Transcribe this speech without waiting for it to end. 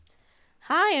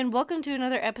Hi, and welcome to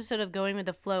another episode of Going with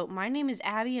the Float. My name is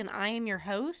Abby, and I am your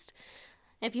host.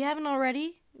 If you haven't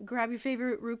already, grab your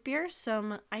favorite root beer,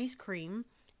 some ice cream,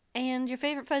 and your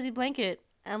favorite fuzzy blanket,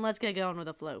 and let's get going with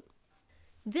the float.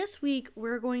 This week,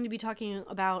 we're going to be talking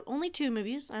about only two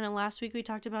movies. I know last week we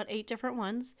talked about 8 different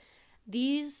ones.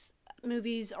 These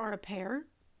movies are a pair.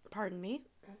 Pardon me.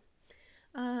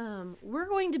 We're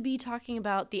going to be talking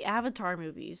about the Avatar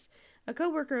movies. A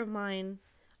coworker of mine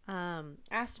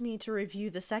asked me to review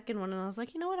the second one, and I was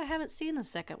like, you know what? I haven't seen the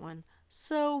second one,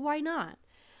 so why not?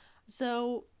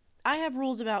 So I have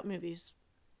rules about movies.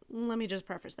 Let me just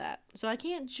preface that. So I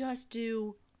can't just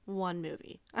do one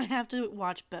movie. I have to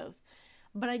watch both.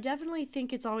 But I definitely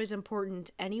think it's always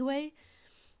important anyway,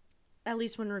 at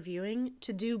least when reviewing,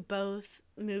 to do both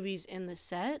movies in the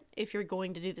set if you're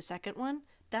going to do the second one.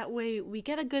 That way we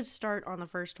get a good start on the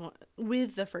first one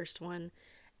with the first one,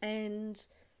 and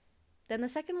then the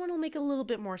second one will make a little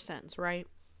bit more sense, right?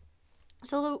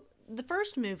 So the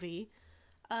first movie,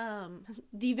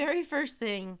 the very first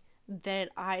thing that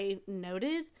I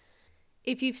noted,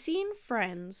 if you've seen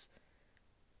Friends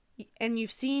and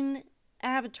you've seen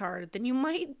Avatar, then you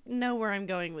might know where I'm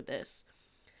going with this.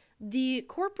 The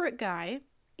corporate guy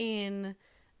in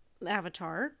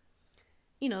Avatar,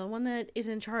 the one that is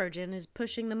in charge and is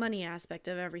pushing the money aspect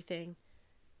of everything.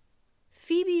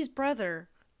 Phoebe's brother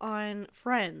on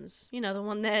Friends, the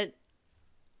one that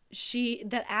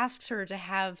asks her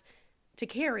to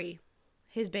carry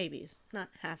his babies, not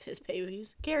have his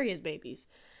babies, carry his babies.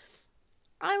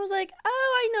 I was like,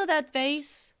 oh, I know that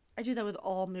face. I do that with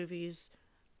all movies.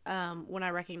 When I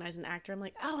recognize an actor, I'm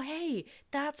like, oh, hey,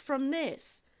 that's from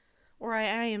this. Or I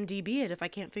IMDb it if I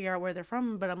can't figure out where they're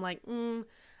from, but I'm like,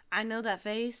 I know that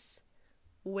face.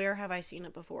 Where have I seen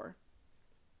it before?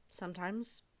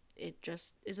 Sometimes it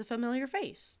just is a familiar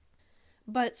face.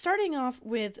 But starting off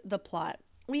with the plot,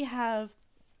 we have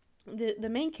the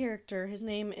main character. His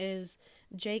name is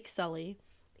Jake Sully.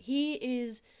 He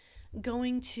is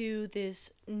going to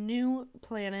this new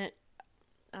planet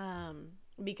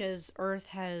because Earth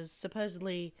has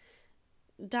supposedly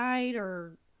died,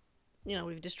 or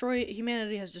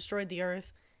humanity has destroyed the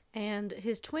Earth. And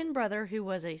his twin brother, who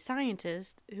was a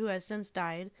scientist who has since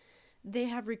died, they've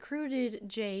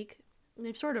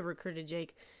sort of recruited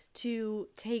Jake to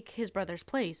take his brother's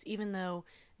place, even though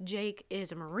Jake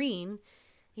is a Marine.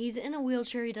 He's in a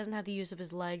wheelchair, he doesn't have the use of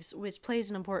his legs, which plays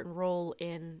an important role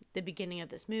in the beginning of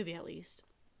this movie, at least.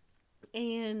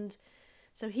 And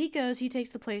so he takes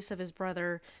the place of his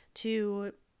brother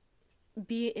to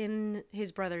be in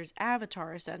his brother's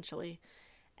avatar, essentially.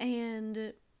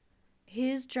 And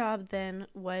his job then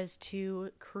was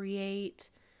to create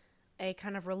a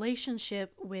kind of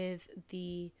relationship with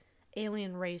the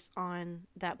alien race on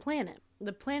that planet.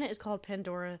 The planet is called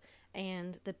Pandora,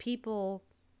 and the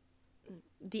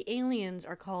aliens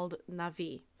are called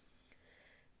Na'vi.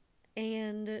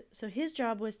 And so his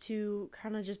job was to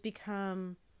kind of just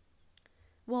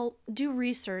do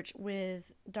research with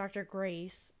Dr.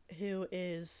 Grace, who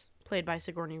is played by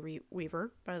Sigourney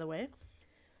Weaver, by the way.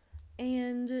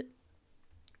 And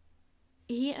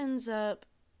he ends up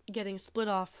getting split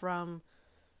off from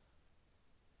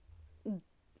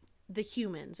the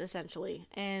humans, essentially,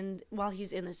 and while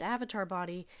he's in this avatar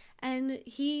body, and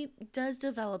he does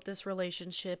develop this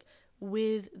relationship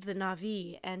with the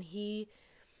Na'vi, and he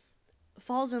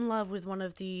falls in love with one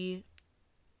of the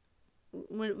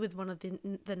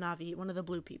Na'vi, one of the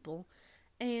blue people.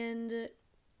 And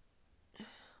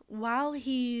while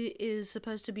he is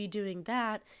supposed to be doing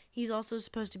that, he's also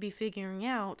supposed to be figuring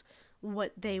out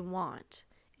what they want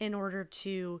in order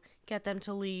to get them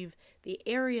to leave the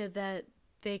area that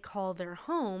they call their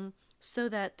home, so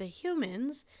that the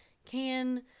humans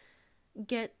can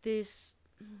get this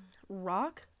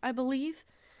rock, I believe,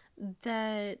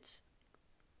 that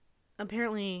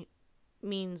apparently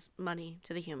means money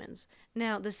to the humans.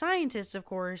 Now, the scientists, of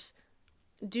course,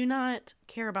 do not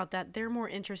care about that. They're more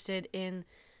interested in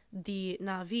the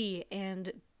Na'vi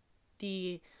and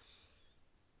the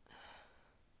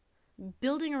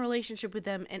building a relationship with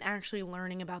them and actually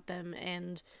learning about them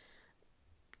and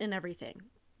everything.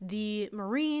 The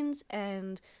Marines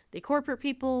and the corporate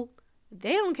people,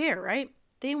 they don't care, right?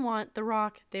 They want the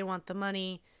rock, they want the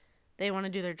money, they want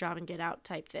to do their job and get out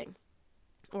type thing.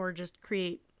 Or just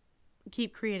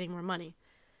keep creating more money.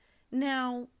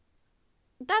 Now,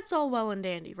 that's all well and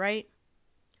dandy, right?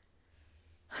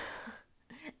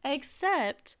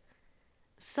 Except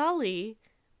Sully,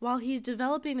 while he's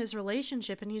developing this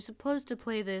relationship, and he's supposed to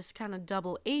play this kind of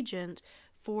double agent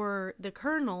for the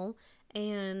colonel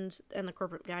and the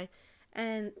corporate guy,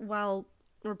 and while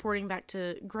reporting back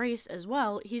to Grace as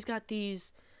well, he's got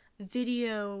these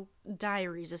video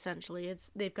diaries, essentially.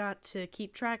 They've got to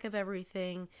keep track of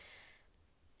everything.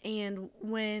 And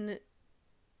when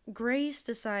Grace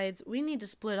decides we need to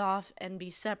split off and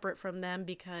be separate from them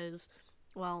because,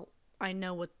 well, I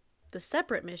know what the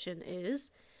separate mission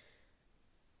is,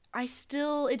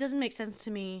 it doesn't make sense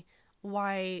to me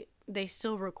why they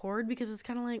still record, because it's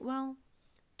kind of like, well,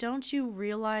 don't you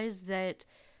realize that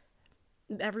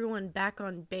everyone back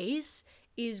on base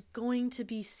is going to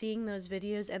be seeing those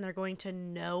videos and they're going to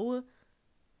know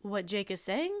what Jake is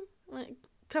saying? Like,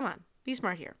 come on, be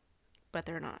smart here. But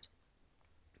they're not.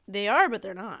 They are, but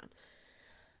they're not.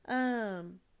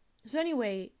 So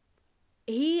anyway,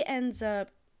 he ends up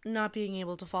not being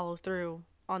able to follow through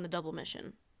on the double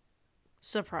mission.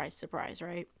 Surprise, surprise,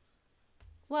 right?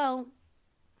 Well,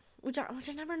 which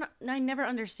I never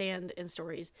understand in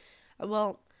stories.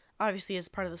 Well, obviously it's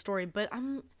part of the story, but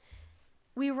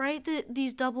we write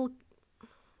these double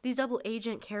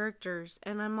agent characters,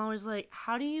 and I'm always like,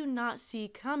 how do you not see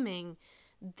coming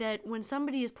that when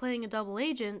somebody is playing a double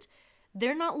agent,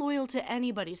 they're not loyal to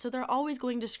anybody, so they're always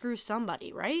going to screw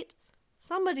somebody, right?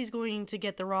 Somebody's going to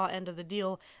get the raw end of the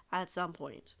deal at some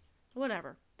point.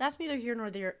 Whatever. That's neither here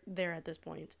nor there at this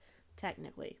point,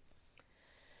 technically.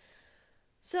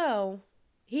 So,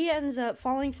 he ends up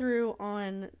falling through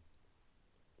on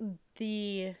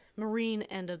the Marine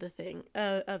end of the thing,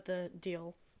 of the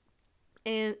deal.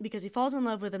 And because he falls in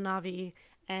love with a Na'vi,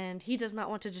 and he does not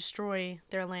want to destroy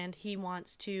their land, he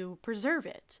wants to preserve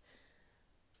it.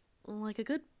 Like a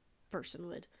good person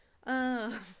would.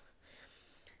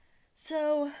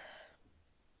 So,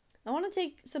 I want to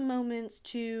take some moments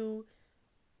to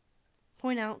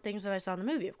point out things that I saw in the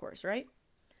movie, of course, right?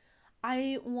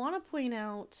 I want to point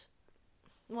out,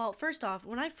 well, first off,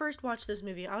 when I first watched this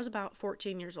movie, I was about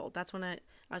 14 years old. That's when I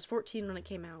was 14 when it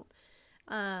came out.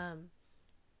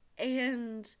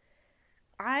 And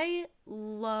I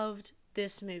loved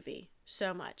this movie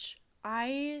so much.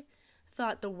 I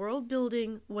thought the world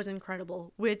building was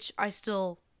incredible, which I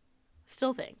still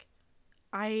think.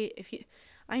 I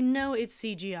know it's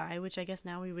CGI, which I guess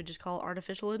now we would just call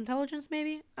artificial intelligence,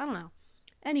 maybe? I don't know.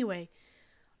 Anyway,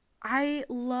 I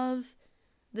love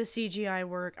the CGI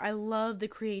work. I love the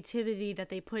creativity that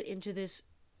they put into this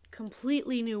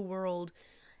completely new world.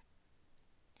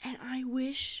 And I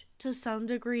wish to some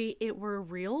degree it were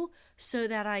real so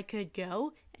that I could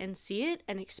go and see it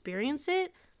and experience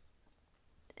it.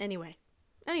 Anyway.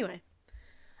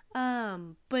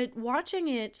 But watching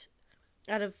it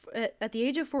at the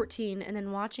age of 14 and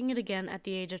then watching it again at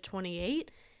the age of 28,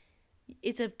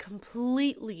 it's a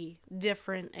completely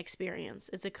different experience.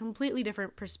 It's a completely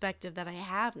different perspective that I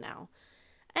have now.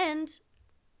 And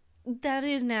that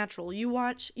is natural. You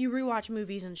rewatch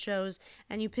movies and shows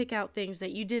and you pick out things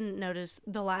that you didn't notice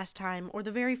the last time, or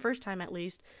the very first time at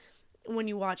least, when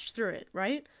you watched through it,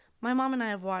 right? My mom and I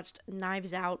have watched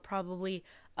Knives Out probably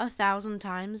 1,000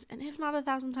 times, and if not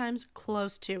 1,000 times,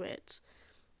 close to it.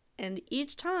 And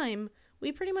each time,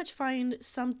 we pretty much find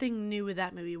something new with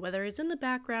that movie, whether it's in the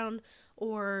background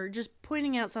or just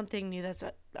pointing out something new that's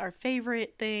our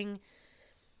favorite thing.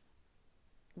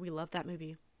 We love that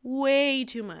movie way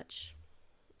too much.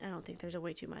 I don't think there's a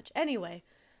way too much. Anyway,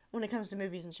 when it comes to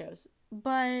movies and shows.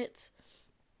 But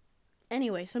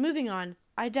anyway, so moving on,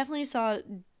 I definitely saw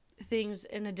things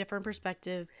in a different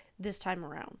perspective this time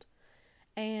around.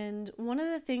 And one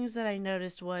of the things that I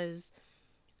noticed was,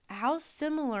 how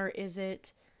similar is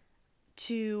it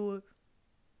to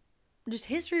just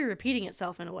history repeating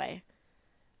itself in a way?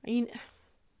 I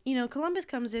mean, Columbus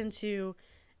comes into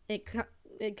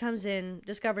it comes in,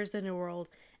 discovers the New World,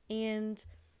 and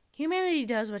humanity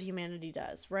does what humanity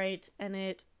does, right? And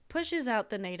it pushes out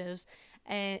the natives,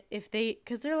 and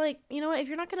because they're like, you know what, if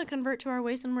you're not going to convert to our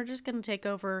ways, then we're just going to take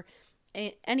over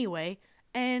anyway,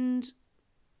 and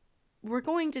we're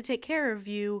going to take care of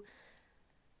you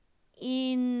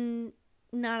in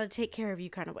not a take care of you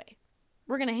kind of way.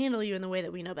 We're going to handle you in the way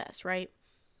that we know best, right?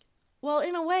 Well,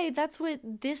 in a way, that's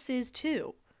what this is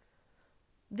too.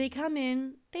 They come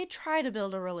in, they try to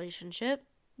build a relationship,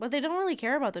 but they don't really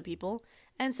care about the people,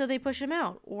 and so they push them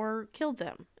out, or kill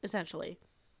them, essentially.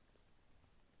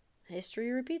 History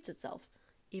repeats itself,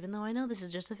 even though I know this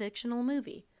is just a fictional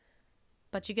movie.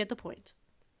 But you get the point.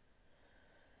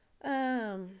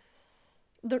 Now,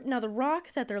 the rock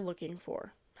that they're looking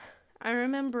for. I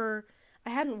remember I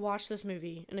hadn't watched this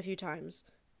movie in a few times.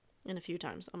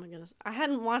 Oh my goodness. I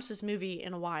hadn't watched this movie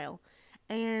in a while.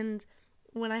 And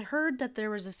when I heard that there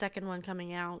was a second one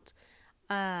coming out,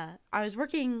 I was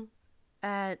working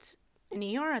at an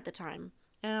ER at the time.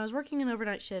 And I was working an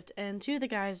overnight shift. And two of the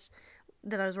guys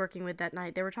that I was working with that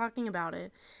night, they were talking about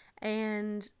it.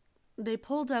 And they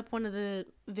pulled up one of the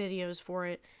videos for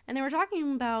it, and they were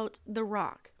talking about The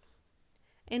Rock.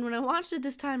 And when I watched it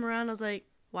this time around, I was like,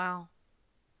 wow,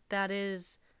 that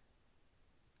is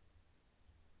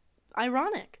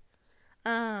ironic.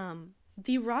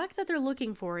 The rock that they're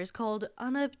looking for is called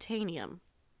unobtainium.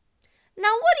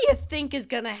 Now, what do you think is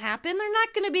going to happen? They're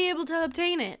not going to be able to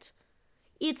obtain it.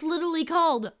 It's literally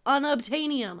called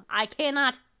unobtainium. I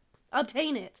cannot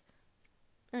obtain it.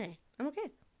 Okay, I'm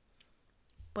okay.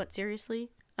 But seriously,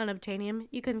 unobtainium?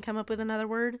 You couldn't come up with another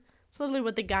word? It's literally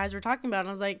what the guys were talking about, and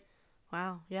I was like,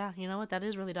 wow, yeah, you know what? That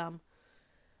is really dumb.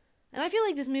 And I feel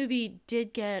like this movie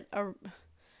did get a...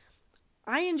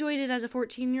 I enjoyed it as a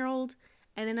 14-year-old,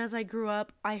 and then as I grew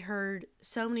up, I heard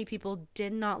so many people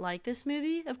did not like this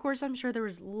movie. Of course, I'm sure there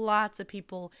was lots of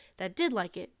people that did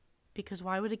like it, because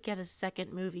why would it get a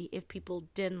second movie if people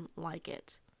didn't like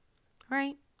it?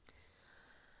 Right?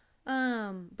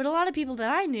 But a lot of people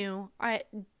that I knew,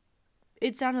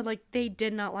 it sounded like they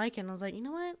did not like it, and I was like, you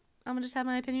know what? I'm gonna just have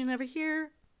my opinion over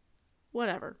here.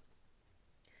 Whatever.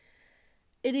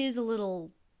 It is a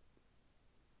little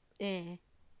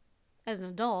as an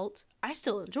adult. I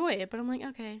still enjoy it, but I'm like,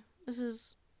 okay, I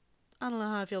don't know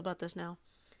how I feel about this now.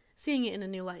 Seeing it in a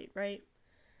new light, right?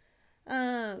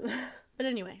 But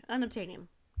anyway, unobtainium.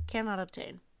 Cannot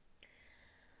obtain.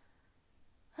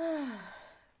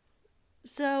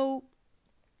 So,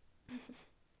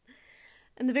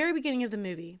 in the very beginning of the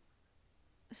movie,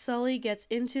 Sully gets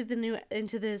into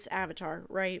this avatar,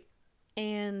 right?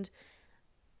 And,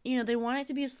 they want it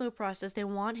to be a slow process. They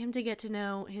want him to get to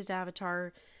know his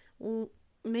avatar,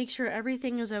 make sure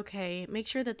everything is okay, make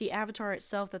sure that the avatar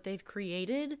itself that they've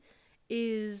created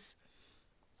is,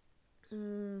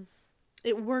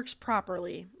 it works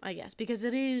properly, I guess, because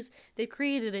they've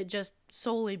created it just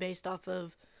solely based off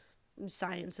of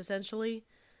science, essentially,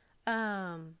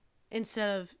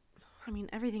 instead of,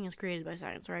 everything is created by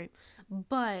science, right?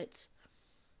 But,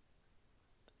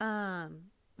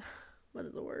 what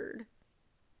is the word?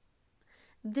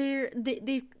 They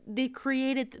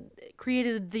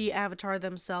created the avatar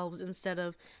themselves instead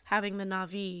of having the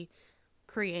Na'vi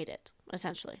create it,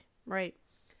 essentially, right?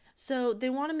 So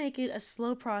they want to make it a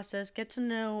slow process,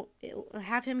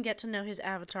 have him get to know his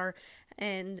avatar,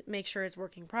 and make sure it's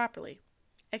working properly.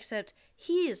 Except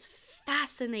he is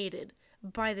fascinated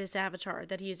by this avatar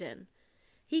that he's in.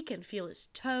 He can feel his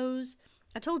toes.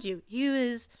 I told you,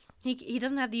 he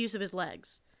doesn't have the use of his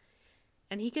legs.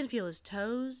 And he can feel his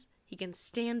toes. He can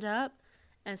stand up.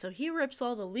 And so he rips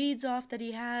all the leads off that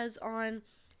he has on.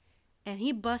 And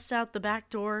he busts out the back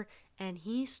door. And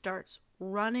he starts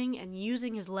running and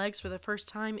using his legs for the first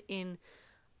time in...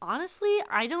 Honestly,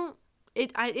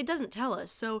 it doesn't tell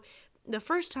us. So the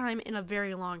first time in a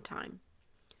very long time.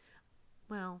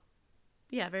 Well,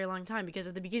 yeah, a very long time. Because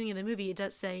at the beginning of the movie, it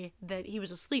does say that he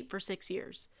was asleep for 6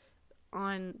 years.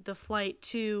 On the flight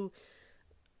to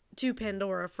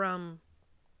Pandora from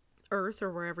Earth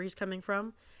or wherever he's coming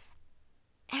from.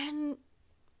 And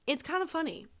it's kind of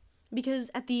funny because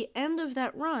at the end of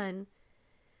that run,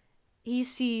 he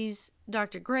sees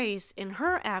Dr. Grace in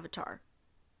her avatar.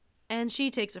 And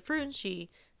she takes a fruit and she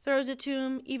throws it to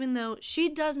him, even though she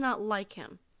does not like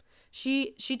him.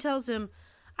 She tells him,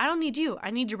 I don't need you. I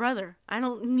need your brother. I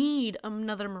don't need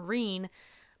another Marine.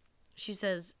 She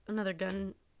says, another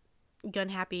gun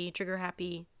happy, trigger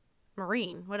happy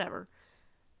Marine, whatever.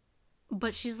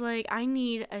 But she's like, I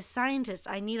need a scientist.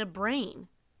 I need a brain.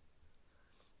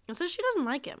 And so she doesn't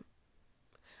like him.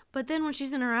 But then when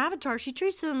she's in her avatar, she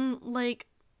treats him like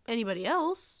anybody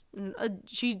else.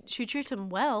 She treats him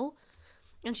well.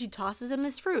 And she tosses him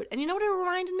this fruit. And you know what it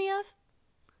reminded me of?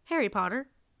 Harry Potter.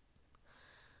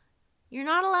 You're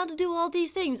not allowed to do all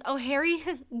these things. Oh, Harry,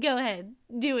 go ahead.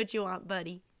 Do what you want,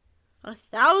 buddy.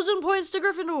 1,000 points to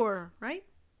Gryffindor, right?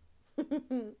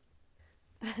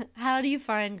 How do you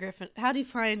find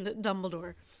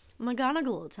Dumbledore? McGonagall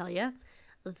will tell you.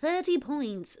 30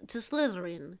 points to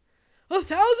Slytherin.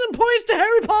 1,000 points to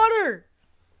Harry Potter!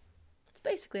 That's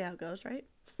basically how it goes, right?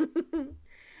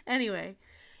 Anyway,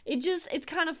 it's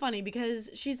kind of funny because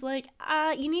she's like,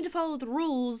 you need to follow the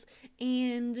rules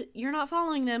and you're not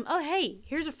following them. Oh, hey,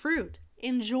 here's a fruit.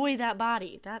 Enjoy that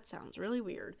body. That sounds really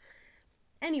weird.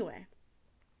 Anyway,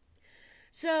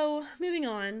 so moving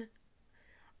on.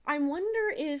 I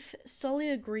wonder if Sully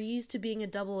agrees to being a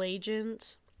double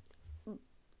agent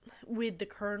with the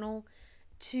Colonel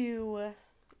to,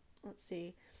 let's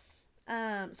see,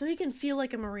 so he can feel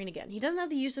like a Marine again. He doesn't have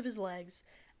the use of his legs,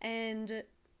 and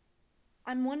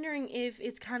I'm wondering if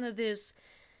it's kind of this,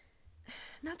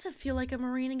 not to feel like a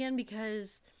Marine again,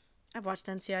 because I've watched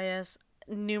NCIS.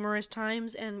 numerous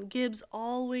times, and Gibbs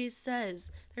always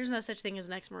says there's no such thing as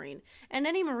an ex-Marine. And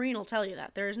any Marine will tell you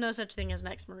that. There is no such thing as an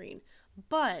ex-Marine.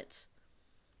 But,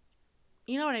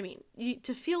 you know what I mean?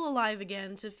 To feel alive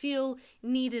again, to feel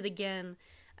needed again,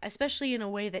 especially in a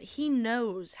way that he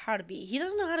knows how to be. He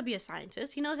doesn't know how to be a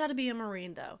scientist. He knows how to be a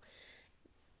Marine, though.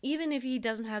 Even if he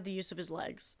doesn't have the use of his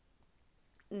legs.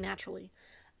 Naturally.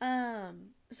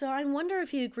 So I wonder if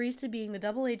he agrees to being the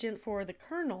double agent for the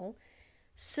Colonel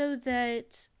so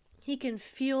that he can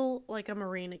feel like a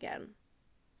Marine again.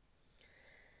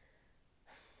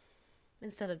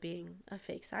 Instead of being a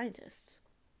fake scientist.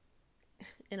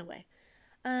 In a way.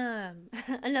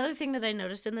 Another thing that I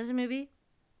noticed in this movie,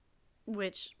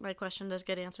 which my question does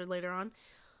get answered later on,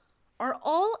 are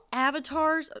all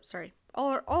avatars,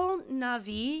 are all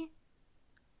Na'vi,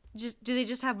 do they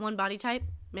just have one body type,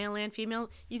 male and female?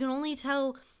 You can only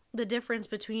tell the difference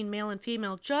between male and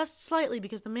female just slightly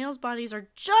because the males' bodies are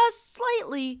just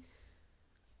slightly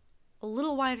a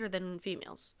little wider than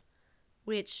females,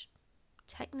 which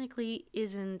technically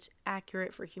isn't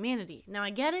accurate for humanity. Now,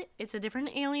 I get it. It's a different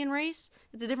alien race.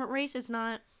 It's a different race. It's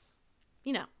not,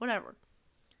 whatever.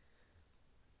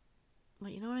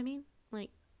 But you know what I mean?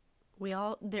 Like,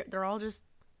 they're all just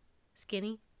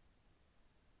skinny.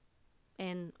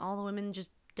 And all the women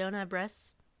just don't have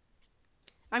breasts.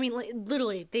 I mean,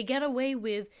 literally, they get away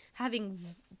with having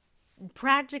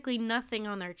practically nothing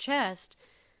on their chest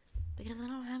because I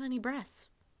don't have any breasts.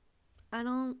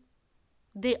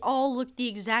 They all look the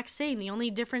exact same. The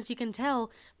only difference you can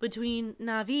tell between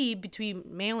Na'vi, between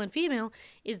male and female,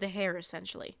 is the hair,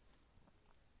 essentially.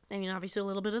 I mean, obviously a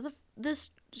little bit of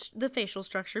the facial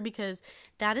structure because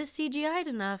that is CGI'd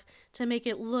enough to make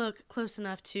it look close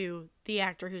enough to the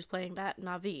actor who's playing that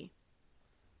Na'vi.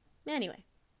 Anyway,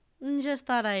 just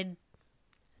thought I'd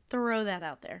throw that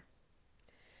out there.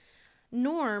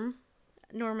 Norman,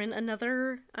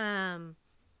 another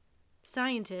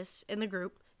scientist in the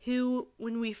group, who,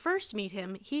 when we first meet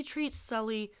him, he treats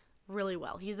Sully really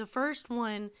well. He's the first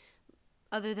one,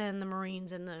 other than the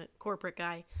Marines and the corporate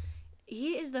guy,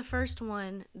 he is the first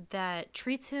one that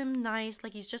treats him nice,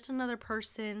 like he's just another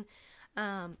person,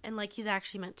 and like he's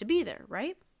actually meant to be there,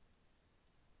 right?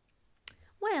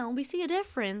 Well, we see a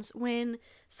difference when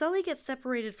Sully gets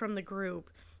separated from the group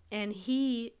and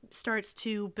he starts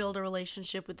to build a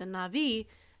relationship with the Na'vi.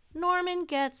 Norman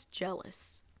gets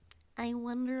jealous. I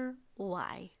wonder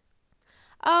why.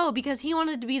 Oh, because he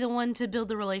wanted to be the one to build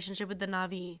the relationship with the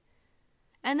Na'vi.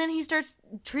 And then he starts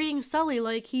treating Sully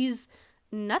like he's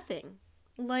nothing.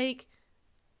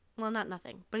 Not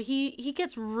nothing, but he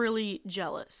gets really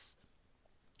jealous.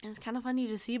 And it's kind of funny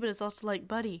to see, but it's also like,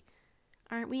 buddy,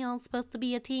 aren't we all supposed to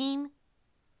be a team?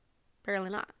 Apparently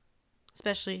not.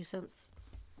 Especially since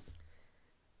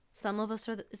some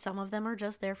of them are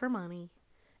just there for money.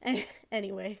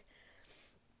 Anyway.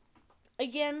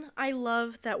 Again, I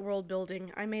love that world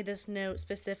building. I made this note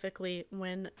specifically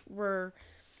when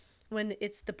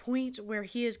it's the point where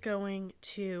he is going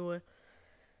to,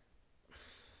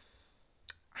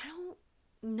 I don't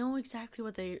know exactly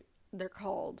what they're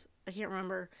called. I can't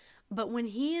remember. But when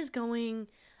he is going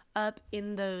up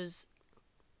in the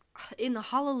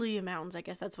Hallelujah Mountains, I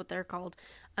guess that's what they're called.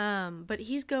 But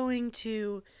he's going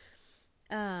to,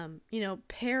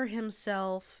 pair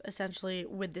himself essentially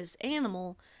with this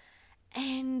animal.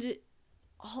 And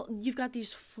you've got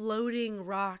these floating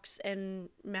rocks and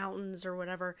mountains or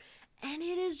whatever. And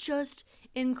it is just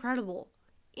incredible.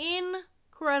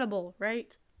 Incredible,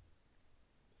 right?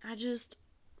 I'm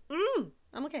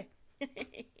okay.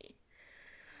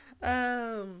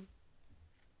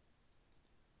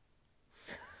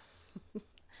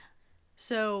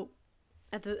 So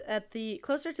at the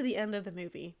closer to the end of the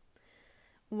movie,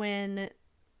 when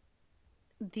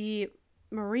the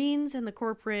Marines and the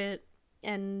corporate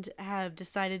have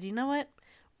decided, you know what?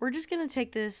 We're just going to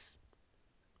take this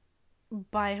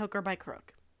by hook or by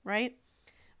crook, right?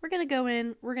 We're going to go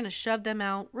in, we're going to shove them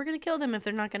out, we're going to kill them if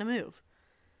they're not going to move.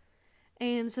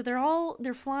 And so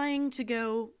they're flying to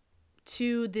go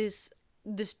to this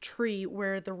tree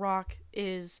where the rock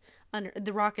is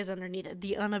underneath it.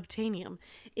 The unobtainium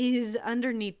is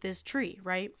underneath this tree,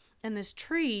 right? And this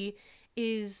tree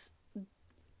is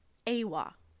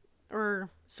Awa. Or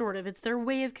sort of. It's their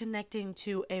way of connecting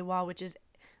to Awa, which is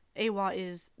Awa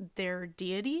is their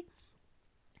deity.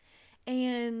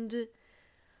 And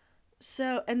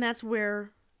that's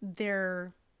where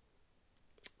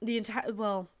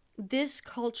this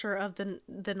culture of the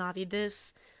Na'vi,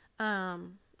 this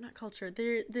not culture,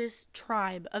 this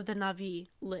tribe of the Na'vi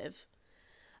live.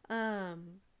 And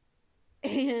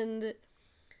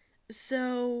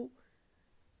so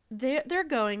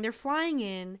they're flying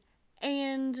in,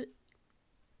 and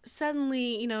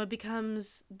suddenly, it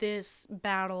becomes this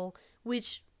battle,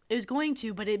 which it was going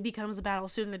to, but it becomes a battle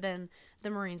sooner than the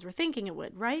Marines were thinking it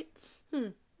would, right?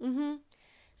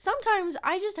 Sometimes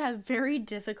I just have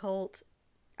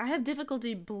I have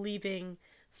difficulty believing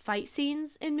fight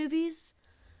scenes in movies.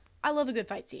 I love a good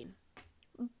fight scene.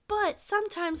 But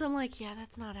sometimes I'm like, yeah,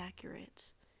 that's not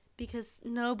accurate. Because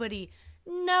nobody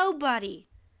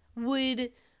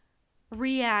would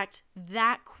react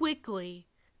that quickly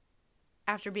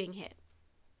after being hit.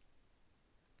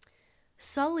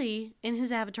 Sully, in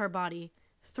his avatar body,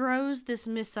 throws this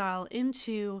missile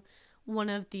into one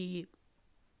of the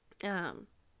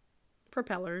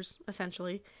propellers,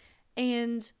 essentially,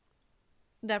 and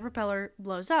that propeller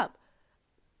blows up.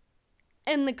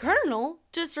 And the colonel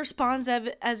just responds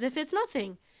as if it's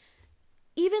nothing.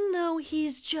 Even though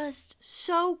he's just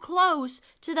so close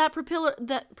to that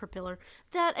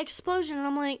explosion. And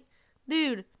I'm like,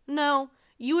 dude, no,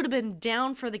 you would have been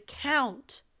down for the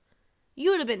count.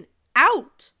 You would have been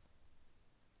out.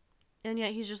 And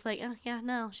yet he's just like, oh, yeah,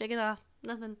 no, shake it off.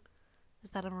 Nothing.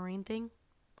 Is that a Marine thing?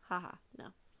 Haha, no.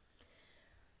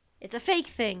 It's a fake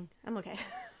thing. I'm okay.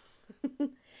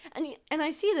 And I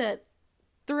see that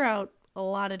throughout a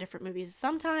lot of different movies.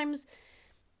 Sometimes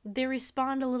they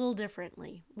respond a little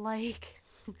differently. Like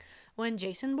when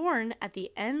Jason Bourne, at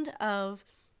the end of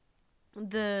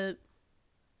the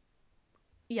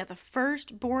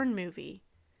first Bourne movie,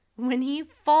 when he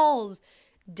falls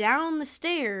down the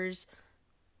stairs,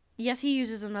 yes, he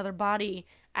uses another body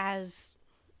as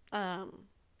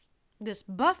this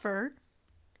buffer,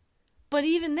 but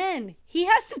even then, he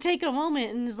has to take a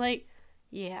moment and is like,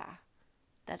 yeah,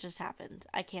 that just happened.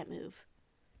 I can't move.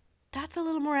 That's a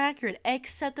little more accurate,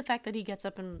 except the fact that he gets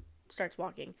up and starts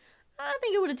walking. I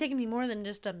think it would have taken me more than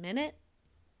just a minute.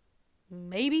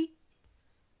 Maybe.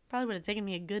 Probably would have taken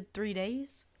me a good 3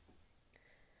 days.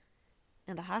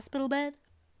 And a hospital bed.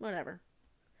 Whatever.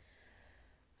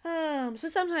 So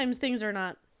sometimes things are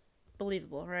not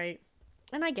believable, right?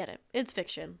 And I get it. It's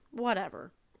fiction.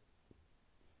 Whatever.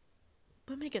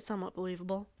 But make it somewhat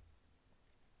believable.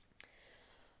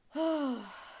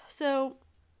 So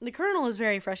the colonel is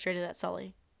very frustrated at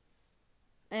Sully,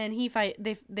 and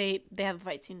they have a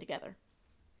fight scene together.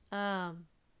 And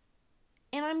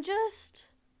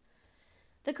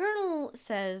the colonel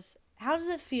says, "How does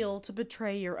it feel to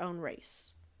betray your own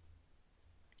race?"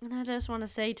 And I just want to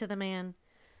say to the man,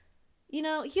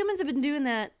 humans have been doing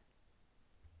that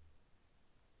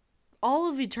all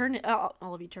of eternity,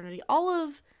 all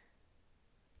of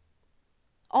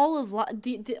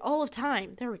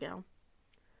time. There we go.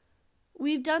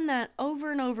 We've done that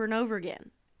over and over and over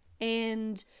again.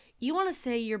 And you want to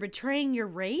say you're betraying your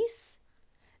race?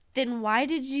 Then why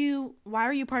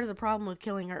are you part of the problem with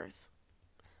killing Earth?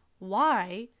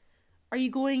 Why are you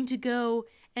going to go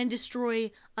and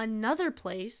destroy another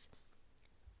place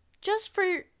just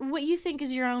for what you think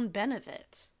is your own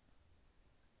benefit?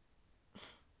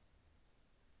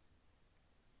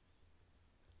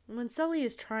 When Sully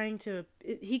is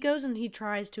he goes and he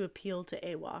tries to appeal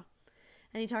to Awa.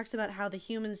 And he talks about how the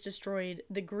humans destroyed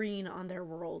the green on their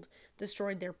world,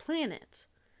 destroyed their planet.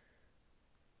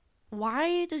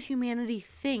 Why does humanity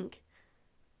think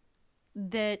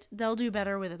that they'll do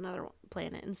better with another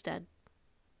planet instead?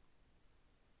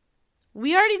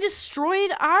 We already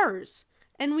destroyed ours,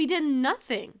 and we did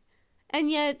nothing. And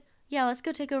yet, yeah, let's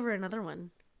go take over another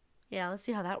one. Yeah, let's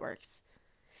see how that works.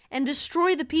 And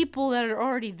destroy the people that are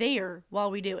already there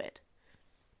while we do it.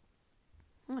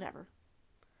 Whatever.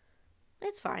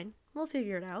 It's fine. We'll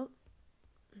figure it out.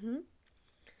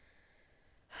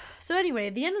 So anyway,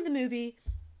 at the end of the movie,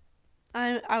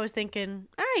 I was thinking,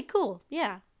 all right, cool,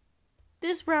 yeah.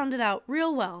 This rounded out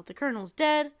real well. The colonel's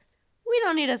dead. We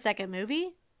don't need a second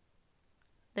movie.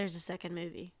 There's a second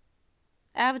movie.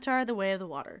 Avatar: The Way of the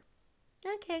Water.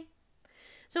 Okay.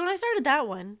 So when I started that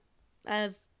one,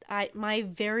 my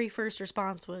very first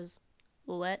response was,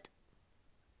 let.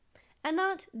 And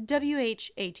not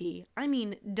W-H-A-T. I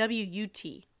mean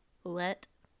W-U-T. Let.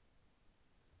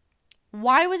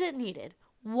 Why was it needed?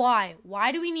 Why?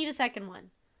 Why do we need a second one?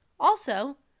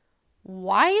 Also,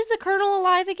 why is the colonel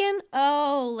alive again?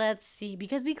 Oh, let's see.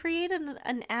 Because we created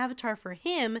an avatar for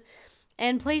him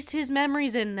and placed his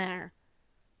memories in there.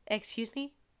 Excuse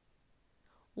me?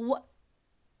 What?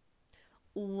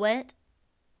 What?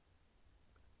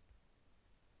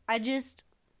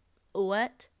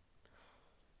 What?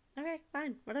 Okay,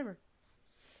 fine, whatever.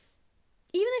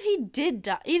 Even if he did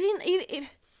die,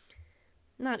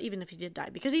 not even if he did die,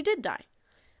 because he did die.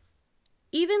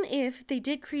 Even if they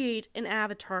did create an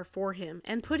avatar for him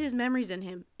and put his memories in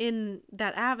him, in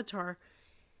that avatar,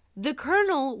 the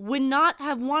colonel would not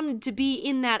have wanted to be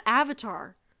in that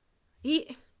avatar.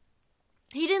 He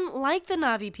didn't like the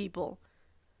Na'vi people.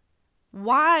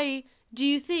 Why do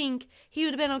you think he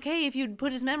would have been okay if you'd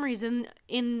put his memories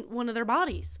in one of their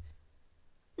bodies?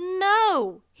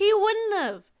 No, he wouldn't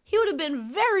have. He would have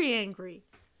been very angry.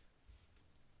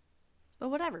 But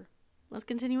whatever. Let's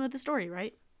continue with the story,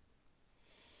 right?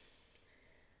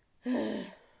 Oh,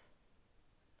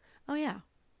 yeah.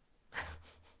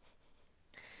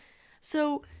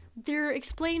 So they're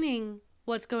explaining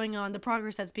what's going on, the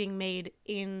progress that's being made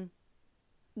in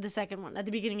the second one, at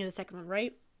the beginning of the second one,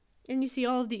 right? And you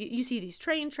see these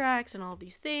train tracks and all of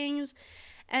these things,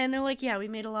 and they're like, yeah, we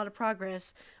made a lot of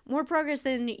progress, more progress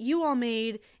than you all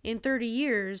made in 30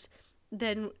 years,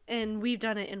 and we've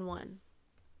done it in one.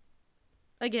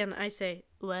 Again, I say,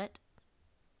 what?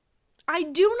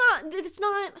 It's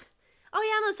not, oh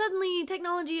yeah, no, suddenly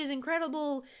technology is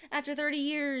incredible after 30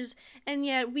 years, and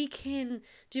yet we can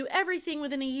do everything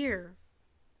within a year.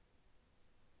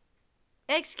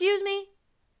 Excuse me?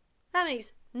 That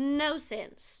makes no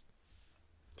sense.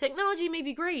 Technology may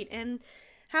be great, and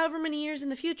however many years in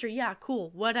the future, yeah, cool,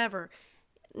 whatever.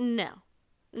 No.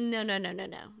 No.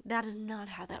 That is not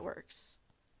how that works.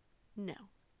 No.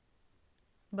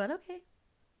 But okay.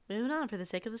 Moving on for the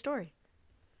sake of the story.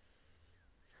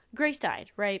 Grace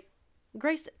died, right?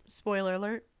 Grace, spoiler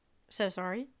alert, so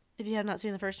sorry if you have not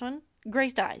seen the first one.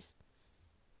 Grace dies.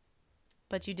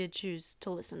 But you did choose to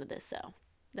listen to this, so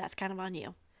that's kind of on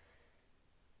you.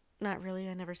 Not really,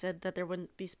 I never said that there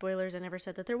wouldn't be spoilers. I never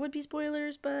said that there would be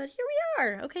spoilers, but here we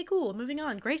are. Okay, cool, moving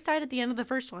on. Grace died at the end of the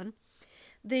first one.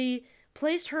 They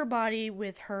placed her body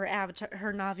with her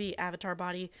Na'vi avatar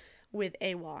body with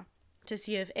Awa to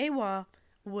see if Awa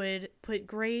would put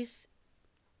Grace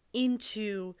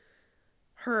into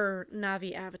her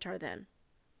Na'vi avatar then.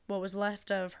 What was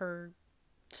left of her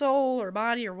soul or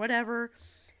body or whatever.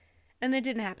 And it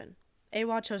didn't happen.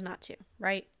 Awa chose not to,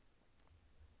 right?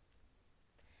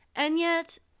 And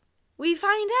yet, we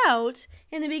find out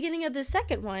in the beginning of the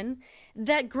second one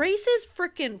that Grace is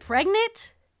freaking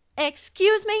pregnant.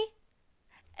 Excuse me?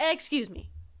 Excuse me.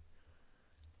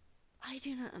 I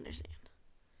do not understand.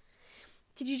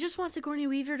 Did you just want Sigourney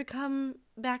Weaver to come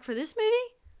back for this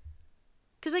movie?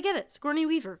 Because I get it. Sigourney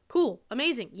Weaver. Cool.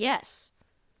 Amazing. Yes.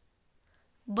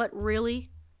 But really?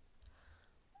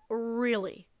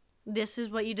 Really? This is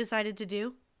what you decided to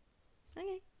do?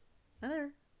 Okay.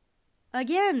 Whatever.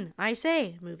 Again, I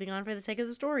say, moving on for the sake of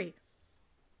the story.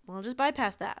 I'll just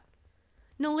bypass that.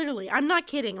 No, literally, I'm not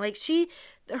kidding. Like,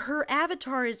 her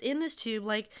avatar is in this tube,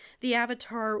 like the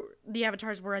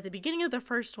avatars were at the beginning of the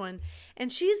first one,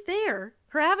 and she's there.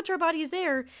 Her avatar body is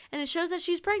there, and it shows that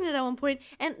she's pregnant at one point,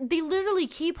 and they literally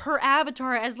keep her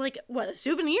avatar as, like, what, a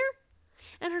souvenir?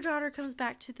 And her daughter comes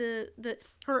back to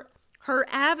her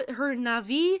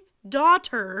Na'vi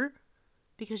daughter,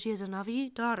 because she has a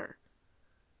Na'vi daughter.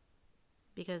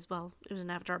 Because, well, it was an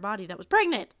avatar body that was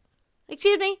pregnant.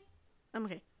 Excuse me? I'm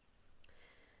okay.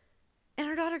 And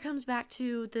her daughter comes back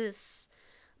to this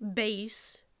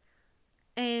base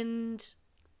and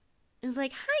is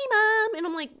like, hi, Mom. And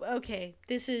I'm like, okay,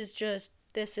 this is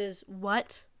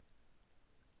what?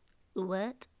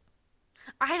 What?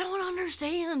 I don't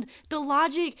understand the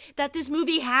logic that this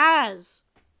movie has.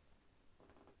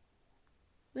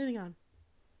 Moving on.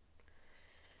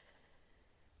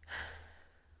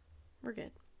 We're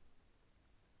good.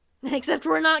 Except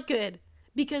we're not good.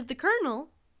 Because the Colonel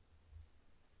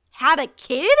had a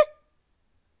kid?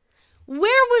 Where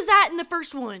was that in the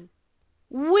first one?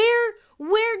 Where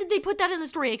did they put that in the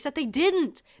story? Except they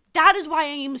didn't. That is why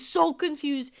I am so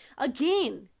confused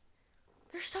again.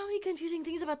 There's so many confusing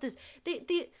things about this.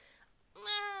 I'm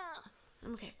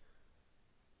okay.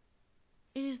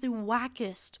 It is the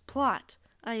wackest plot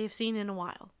I have seen in a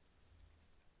while.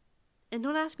 And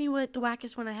don't ask me what the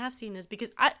wackest one I have seen is,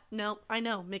 because I know,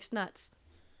 mixed nuts.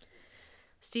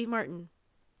 Steve Martin.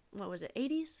 What was it,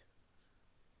 80s?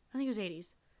 I think it was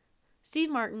 80s. Steve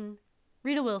Martin,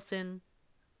 Rita Wilson.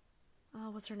 Oh,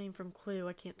 what's her name from Clue?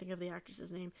 I can't think of the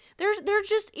actress's name.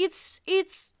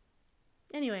 It's...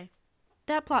 Anyway,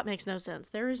 that plot makes no sense.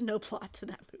 There is no plot to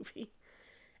that movie.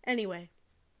 Anyway,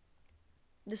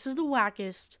 this is the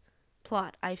wackest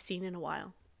plot I've seen in a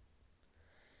while.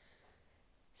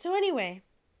 So anyway,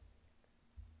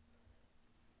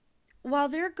 while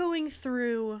they're going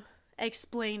through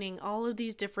explaining all of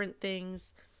these different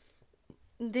things,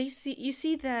 you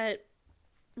see that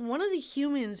one of the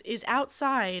humans is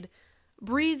outside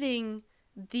breathing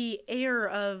the air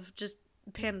of just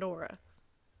Pandora,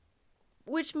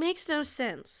 which makes no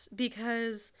sense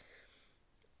because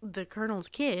the Colonel's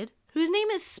kid, whose name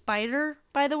is Spider,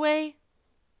 by the way,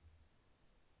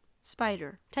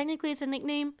 Spider. Technically it's a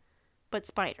nickname, but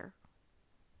Spider.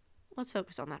 let's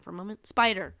focus on that for a moment.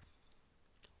 Spider.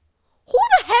 Who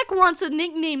the heck wants a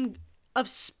nickname of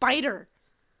Spider?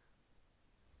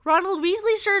 Ronald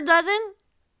Weasley sure doesn't.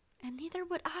 And neither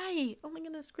would I. Oh my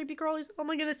goodness, creepy crawlies. Oh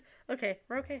my goodness. Okay,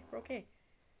 we're okay. We're okay.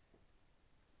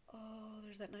 Oh,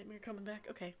 there's that nightmare coming back.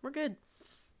 Okay, we're good.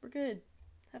 We're good.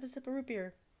 Have a sip of root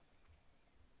beer.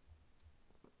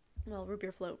 Well, root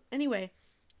beer float. Anyway.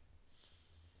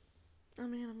 Oh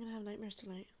man, I'm gonna have nightmares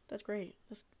tonight. That's great.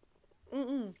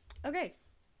 Okay.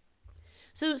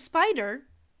 So Spider,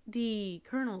 the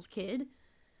Colonel's kid,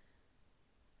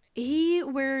 he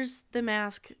wears the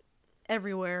mask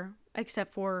everywhere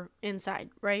except for inside,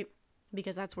 right?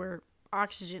 Because that's where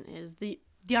oxygen is. The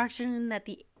oxygen that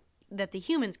the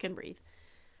humans can breathe.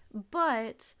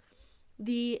 But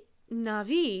the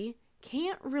Na'vi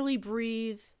can't really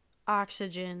breathe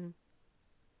oxygen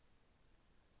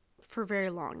for very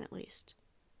long, at least.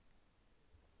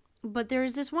 But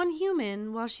there's this one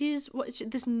human,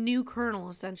 this new colonel,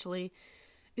 essentially,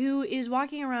 who is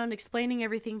walking around explaining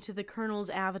everything to the colonel's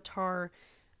avatar,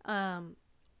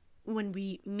 when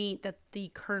we meet that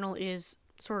the colonel is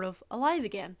sort of alive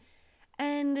again.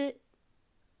 And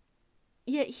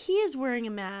yet he is wearing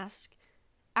a mask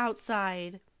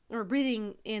outside, or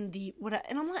breathing in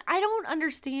and I'm like, I don't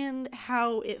understand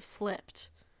how it flipped.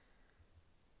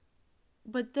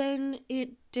 But then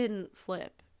it didn't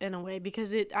flip in a way,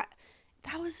 because the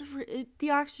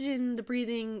oxygen, the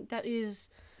breathing,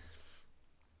 it's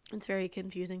very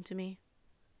confusing to me.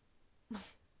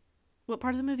 What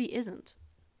part of the movie isn't?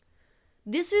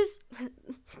 This is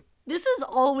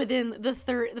all within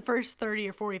the first 30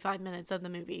 or 45 minutes of the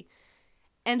movie.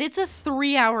 And it's a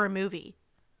 3-hour movie.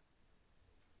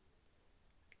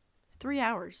 3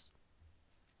 hours.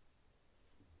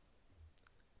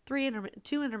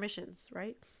 2 intermissions,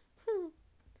 right?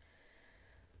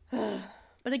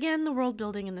 But again, the world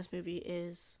building in this movie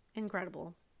is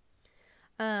incredible.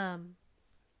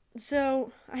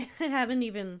 So we haven't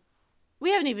even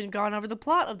gone over the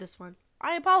plot of this one.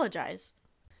 I apologize.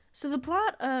 So the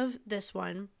plot of this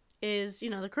one is,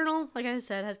 the Colonel, like I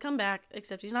said, has come back,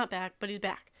 except he's not back, but he's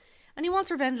back. And he wants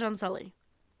revenge on Sully.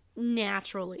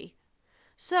 Naturally.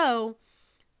 So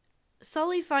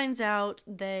Sully finds out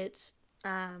that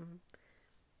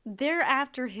they're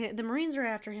after him, the Marines are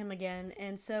after him again,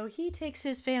 and so he takes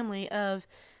his family of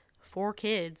 4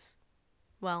 kids,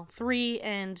 3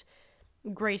 and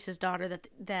Grace's daughter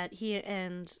that he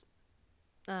and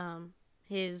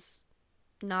his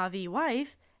Na'vi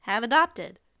wife have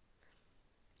adopted.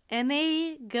 And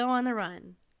they go on the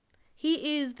run.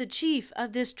 He is the chief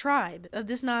of this tribe, of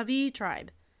this Na'vi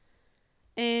tribe.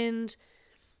 And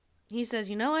he says,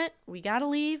 you know what? We gotta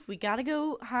leave. We gotta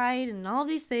go hide and all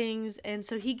these things. And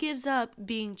so he gives up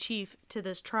being chief to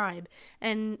this tribe.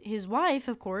 And his wife,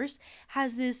 of course,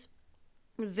 has this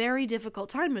very difficult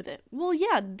time with it. Well,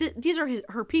 yeah, these are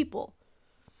her people.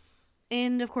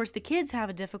 And, of course, the kids have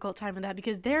a difficult time with that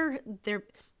because they are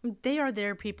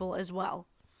their people as well.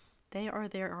 They are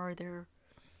their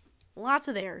lots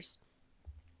of theirs.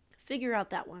 Figure out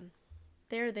that one.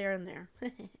 There, and there.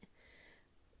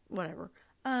 Whatever.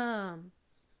 So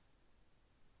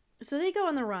they go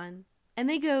on the run, and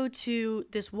they go to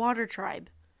this water tribe,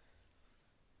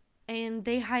 and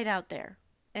they hide out there,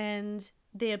 and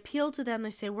they appeal to them. They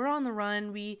say, we're on the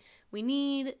run, we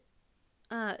need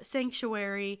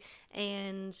sanctuary,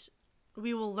 and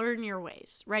we will learn your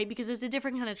ways, right? Because it's a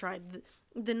different kind of tribe.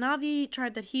 The Na'vi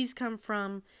tribe that he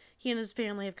and his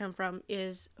family have come from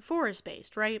is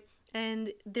forest-based, right?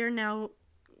 And they're now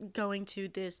going to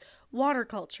this water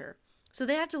culture. So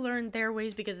they have to learn their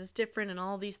ways because it's different and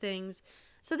all these things.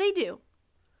 So they do.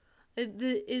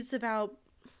 It's about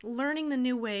learning the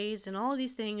new ways and all of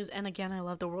these things. And again, I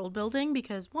love the world building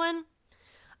because, one,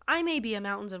 I may be a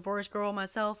mountains and forest girl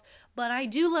myself, but I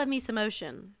do love me some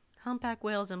ocean. Humpback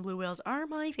whales and blue whales are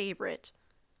my favorite.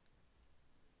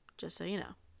 Just so you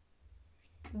know.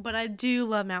 But I do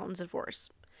love mountains and forests.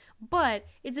 But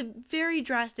it's a very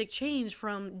drastic change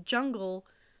from jungle,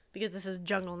 because this is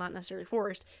jungle, not necessarily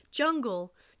forest,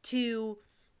 jungle to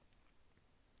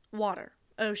water,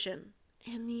 ocean.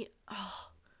 And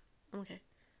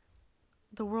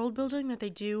the world building that they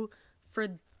do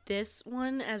for this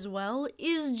one as well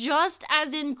is just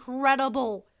as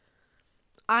incredible.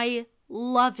 I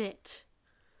love it.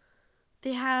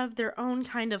 They have their own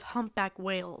kind of humpback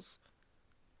whales.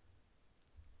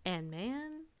 And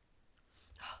man,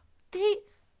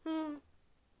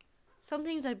 some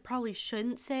things I probably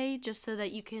shouldn't say just so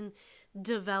that you can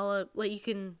develop, like you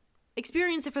can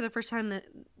experience it for the first time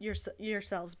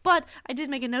yourselves. But I did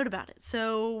make a note about it.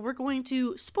 So we're going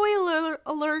to spoiler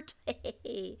alert.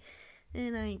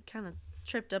 And I kind of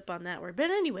tripped up on that word. But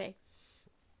anyway,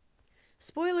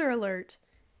 spoiler alert,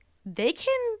 they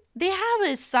have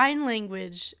a sign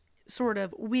language sort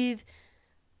of with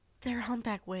their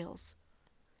humpback whales.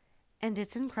 And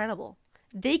it's incredible.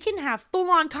 They can have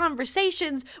full-on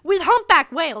conversations with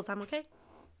humpback whales. I'm okay.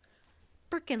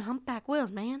 Freaking humpback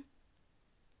whales, man.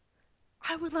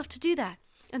 I would love to do that.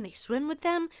 And they swim with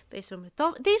them. They swim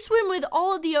with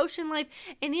all of the ocean life.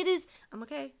 And it is, I'm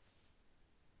okay.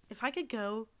 If I could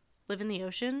go live in the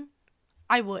ocean,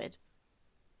 I would.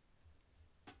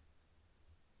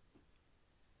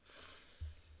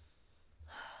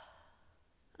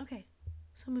 Okay,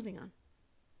 so moving on.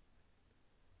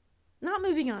 Not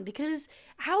moving on, because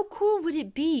how cool would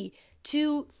it be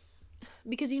to,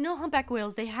 because humpback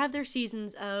whales, they have their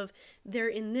seasons of they're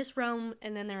in this realm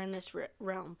and then they're in this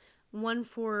realm. One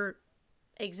for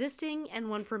existing and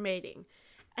one for mating.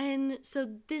 And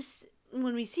so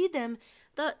when we see them,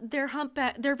 their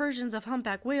versions of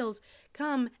humpback whales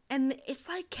come, and it's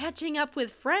like catching up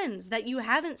with friends that you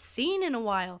haven't seen in a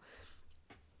while.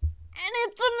 And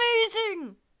it's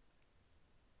amazing.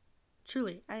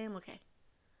 Truly, I am okay.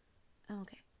 I'm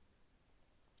okay.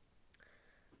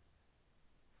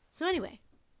 So anyway,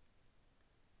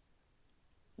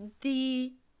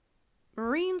 the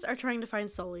Marines are trying to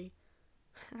find Sully.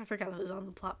 I forgot I was on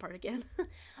the plot part again.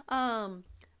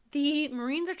 The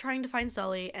Marines are trying to find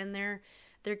Sully, and they're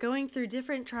going through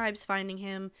different tribes finding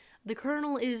him. The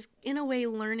Colonel is, in a way,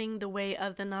 learning the way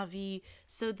of the Na'vi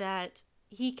so that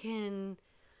he can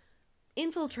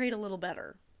infiltrate a little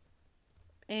better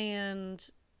and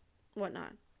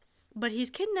whatnot. But he's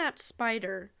kidnapped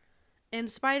Spider,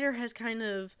 and Spider has kind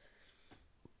of,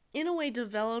 in a way,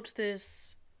 developed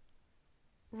this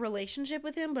relationship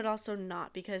with him, but also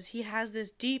not, because he has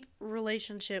this deep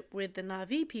relationship with the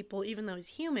Na'vi people, even though he's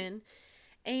human.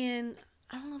 And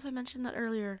I don't know if I mentioned that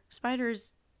earlier.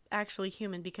 Spider's actually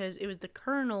human, because it was the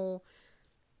Colonel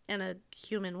and a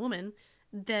human woman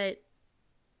that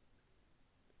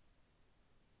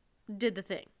did the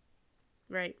thing,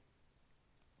 right?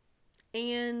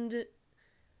 And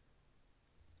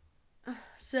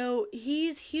so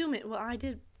he's human. Well, I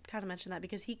did kind of mention that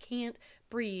because he can't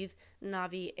breathe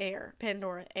Na'vi air,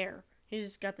 Pandora air.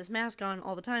 He's got this mask on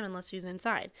all the time unless he's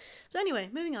inside. So anyway,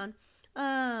 moving on.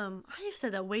 I have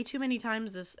said that way too many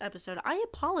times this episode. I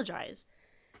apologize.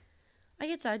 I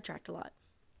get sidetracked a lot.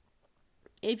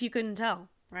 If you couldn't tell,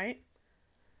 right?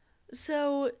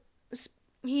 So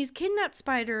he's kidnapped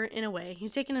Spider in a way.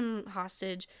 He's taken him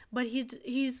hostage, but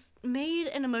he's made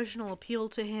an emotional appeal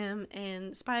to him,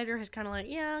 and Spider has kind of like,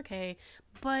 yeah, okay.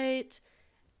 But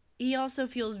he also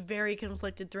feels very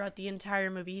conflicted throughout the entire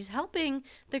movie. He's helping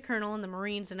the Colonel and the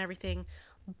Marines and everything,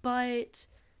 but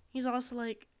he's also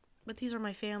like, but these are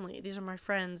my family. These are my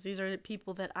friends. These are the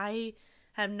people that I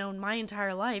have known my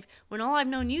entire life, when all I've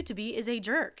known you to be is a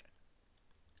jerk.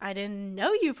 I didn't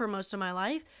know you for most of my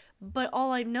life, but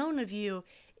all I've known of you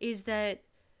is that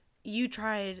you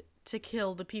tried to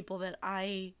kill the people that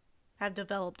I have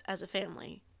developed as a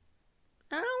family.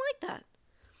 I don't like that.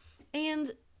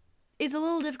 And it's a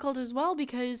little difficult as well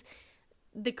because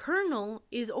the Colonel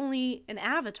is only an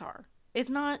avatar. It's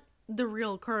not the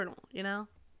real Colonel, you know?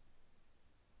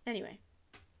 Anyway,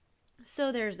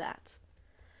 so there's that.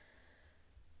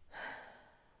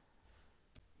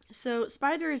 So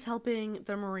Spider is helping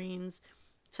the Marines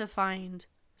to find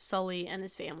Sully and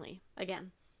his family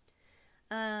again.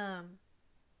 And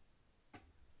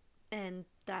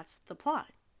that's the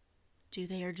plot. Do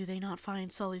they or do they not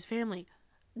find Sully's family?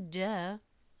 Duh.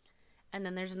 And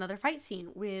then there's another fight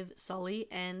scene with Sully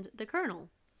and the Colonel.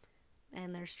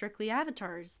 And they're strictly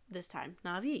avatars this time,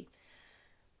 Na'vi.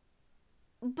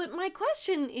 But my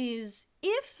question is,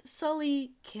 if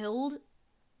Sully killed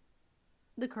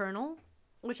the Colonel,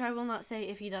 which I will not say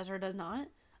if he does or does not,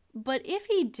 but if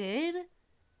he did,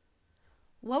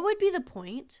 what would be the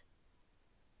point?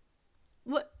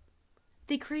 What?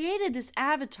 They created this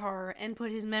avatar and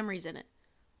put his memories in it.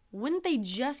 Wouldn't they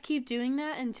just keep doing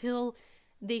that until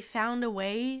they found a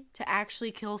way to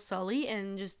actually kill Sully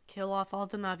and just kill off all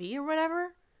the Na'vi or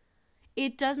whatever?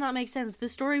 It does not make sense. The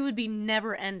story would be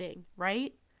never ending,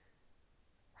 right?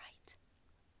 Right.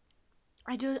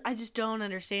 I just don't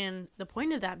understand the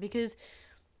point of that, because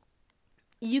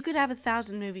you could have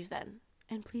 1,000 movies then.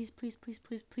 And please, please, please,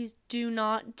 please, please do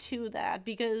not do that,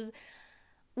 because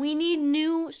we need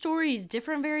new stories,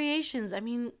 different variations. I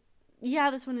mean, yeah,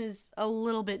 this one is a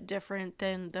little bit different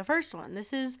than the first one.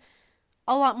 This is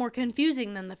a lot more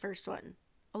confusing than the first one.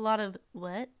 A lot of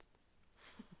what?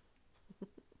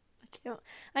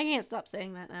 I can't stop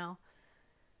saying that now.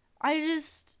 I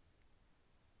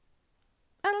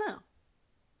don't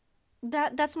know.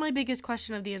 That's my biggest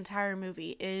question of the entire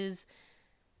movie is,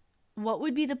 What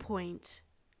would be the point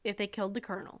if they killed the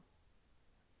colonel?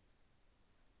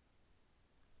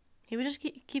 He would just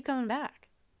keep coming back.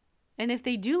 And if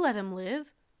they do let him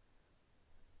live,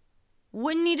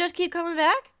 wouldn't he just keep coming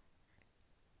back?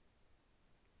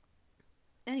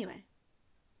 Anyway.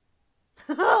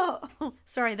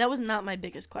 Sorry, that was not my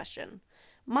biggest question.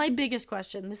 My biggest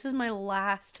question, this is my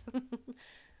last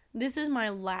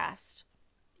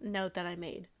note that I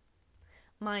made.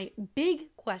 My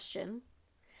big question,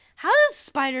 how does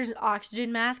Spider's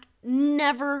oxygen mask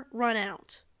never run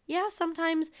out? Yeah,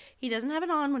 sometimes he doesn't have it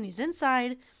on when he's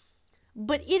inside,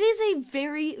 but it is a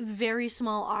very, very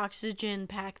small oxygen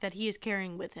pack that he is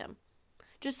carrying with him.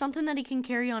 Just something that he can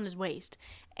carry on his waist.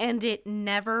 And it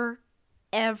never,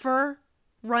 ever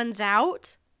runs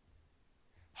out?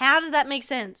 How does that make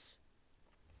sense?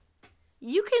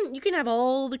 You can have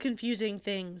all the confusing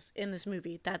things in this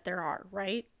movie that there are,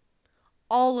 right?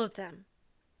 All of them.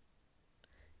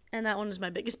 And that one is my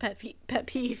biggest pet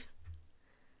peeve.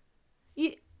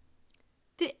 Is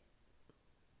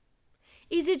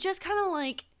it just kind of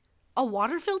like a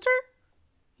water filter?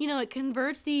 You know, it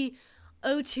converts the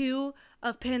O2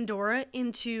 of Pandora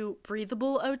into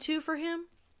breathable O2 for him?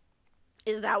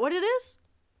 Is that what it is?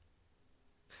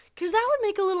 Because that would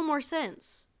make a little more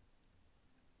sense.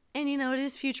 And, you know, it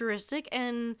is futuristic,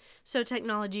 and so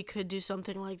technology could do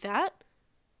something like that.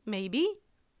 Maybe.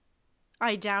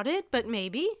 I doubt it, but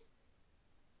maybe.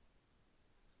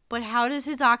 But how does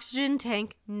his oxygen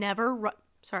tank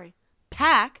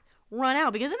pack run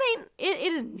out? Because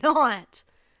it is not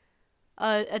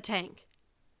a tank.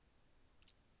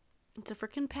 It's a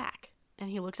freaking pack. And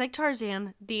he looks like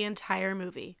Tarzan the entire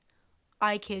movie.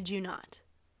 I kid you not.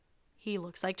 He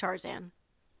looks like Tarzan.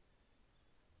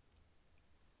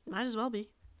 Might as well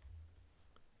be.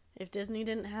 If Disney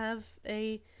didn't have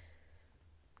a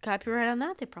copyright on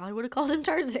that, they probably would have called him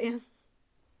Tarzan.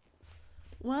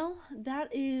 Well, that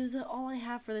is all I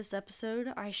have for this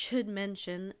episode. I should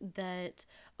mention that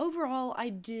overall, I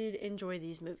did enjoy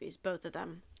these movies, both of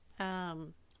them.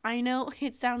 I know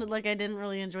it sounded like I didn't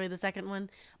really enjoy the second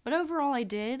one, but overall I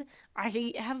did.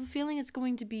 I have a feeling it's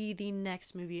going to be the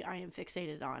next movie I am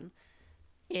fixated on.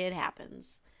 It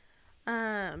happens.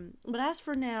 But as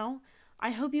for now,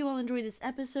 I hope you all enjoy this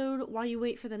episode. While you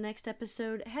wait for the next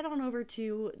episode, head on over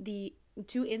to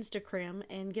Instagram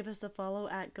and give us a follow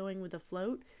at Going With The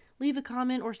Float. Leave a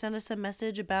comment or send us a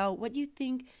message about what you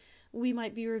think we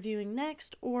might be reviewing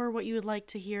next or what you would like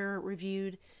to hear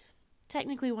reviewed.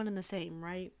 Technically one and the same,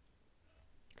 right?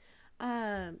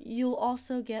 You'll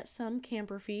also get some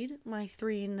camper feed, my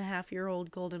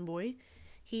 3.5-year-old golden boy.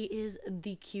 He is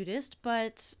the cutest,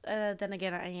 but then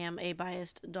again, I am a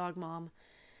biased dog mom.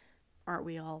 Aren't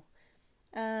we all?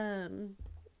 And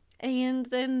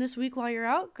then this week while you're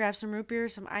out, grab some root beer,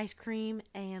 some ice cream,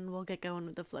 and we'll get going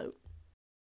with the float.